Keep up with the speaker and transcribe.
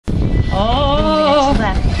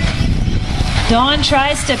Dawn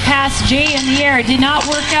tries to pass Jay in the air. Did not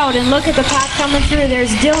work out. And look at the pack coming through. There's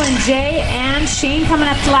Dylan, Jay, and Shane coming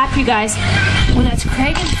up to lap you guys. Well, that's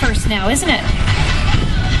Craig in first now, isn't it?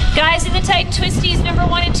 Guys in the tight twisties, number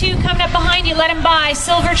 1 and 2 coming up behind you. Let them by.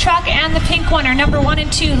 Silver truck and the pink one are number 1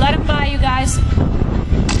 and 2. Let them by, you guys.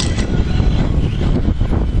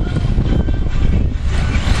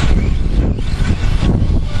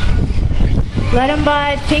 Let them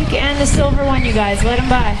by, pink and the silver one, you guys. Let them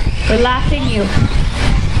by. We're lapping you.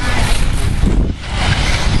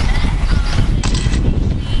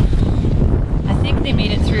 I think they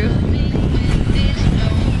made it through.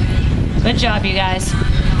 Good job, you guys.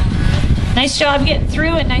 Nice job getting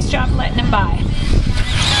through and nice job letting them by.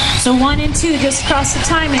 So 1 and 2 just crossed the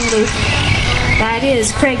timing loop. That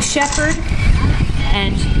is Craig Shepard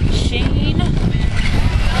and Shane.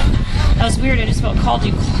 That was weird. I just about called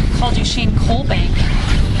you Shane Colbank.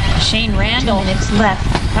 Shane Randall. 2 minutes left.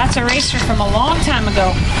 That's a racer from a long time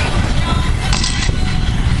ago.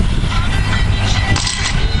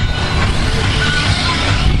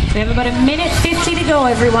 We have about 1:50 to go,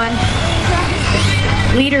 everyone.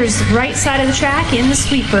 Leaders right side of the track in the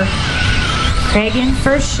sweeper. Craig in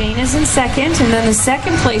first, Shane is in second, and then the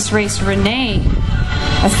second place race, Renee.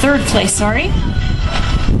 A third place, sorry.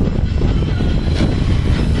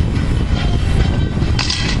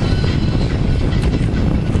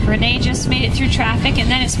 Renee just made it through traffic,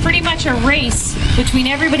 and then it's pretty much a race between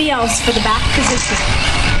everybody else for the back position.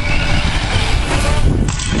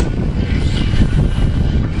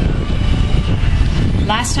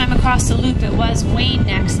 Last time across the loop, it was Wayne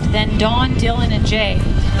next, then Dawn, Dylan, and Jay.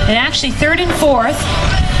 And actually, 3rd and 4th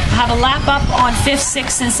have a lap up on 5th,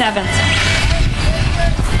 6th, and 7th.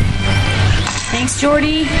 Thanks,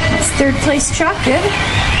 Jordy. That's 3rd place truck. Good.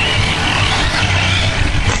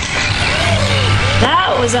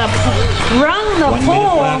 That was a rung the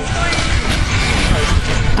pole.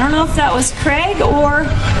 I don't know if that was Craig or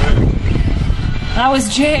that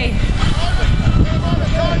was Jay.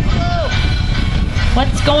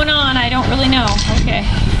 What's going on? I don't really know. Okay.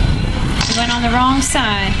 We went on the wrong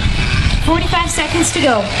side. 45 seconds to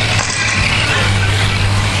go.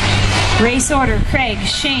 Race order: Craig,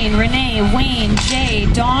 Shane, Renee, Wayne, Jay,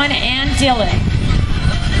 Dawn, and Dylan.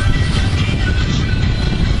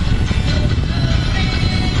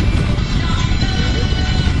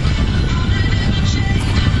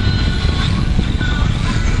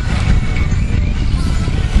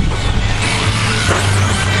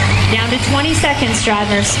 Down to 20 seconds,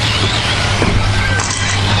 drivers.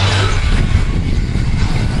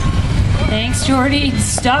 Thanks, Jordy.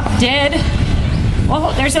 Stop dead.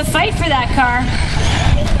 Whoa, there's a fight for that car.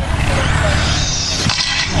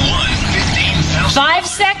 5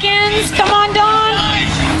 seconds. Come on, Dawn.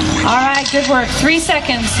 All right, good work. 3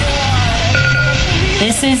 seconds.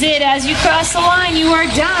 This is it. As you cross the line, you are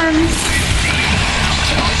done.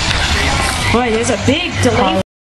 Boy, there's a big delay.